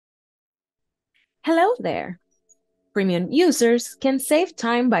Hello there! Premium users can save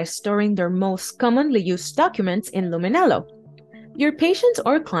time by storing their most commonly used documents in Luminello. Your patients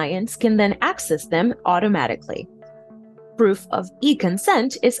or clients can then access them automatically. Proof of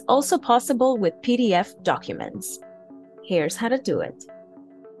e-consent is also possible with PDF documents. Here's how to do it.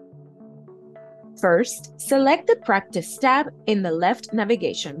 First, select the Practice tab in the left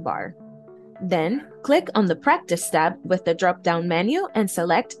navigation bar. Then, click on the Practice tab with the drop-down menu and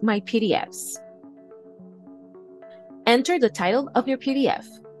select My PDFs. Enter the title of your PDF.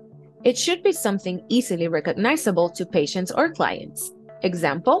 It should be something easily recognizable to patients or clients.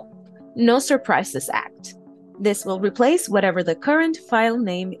 Example, No Surprises Act. This will replace whatever the current file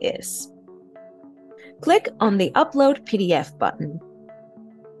name is. Click on the Upload PDF button.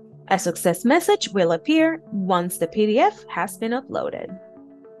 A success message will appear once the PDF has been uploaded.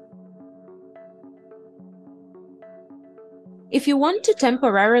 If you want to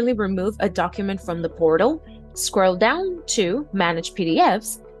temporarily remove a document from the portal, scroll down to Manage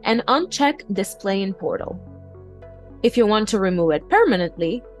PDFs and uncheck Display in Portal. If you want to remove it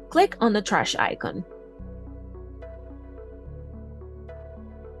permanently, click on the trash icon.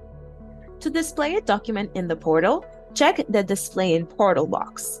 To display a document in the portal, check the Display in Portal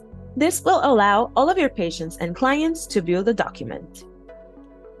box. This will allow all of your patients and clients to view the document.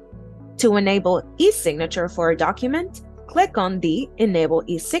 To enable e-signature for a document, click on the Enable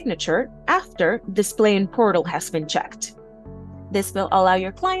e-signature after Display in Portal has been checked. This will allow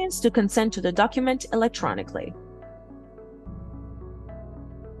your clients to consent to the document electronically.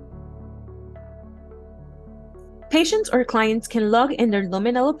 Patients or clients can log in their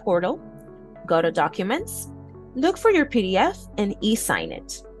Luminello portal, go to Documents, look for your PDF, and e-sign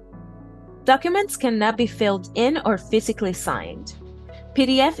it. Documents cannot be filled in or physically signed.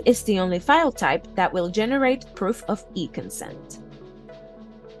 PDF is the only file type that will generate proof of e-consent.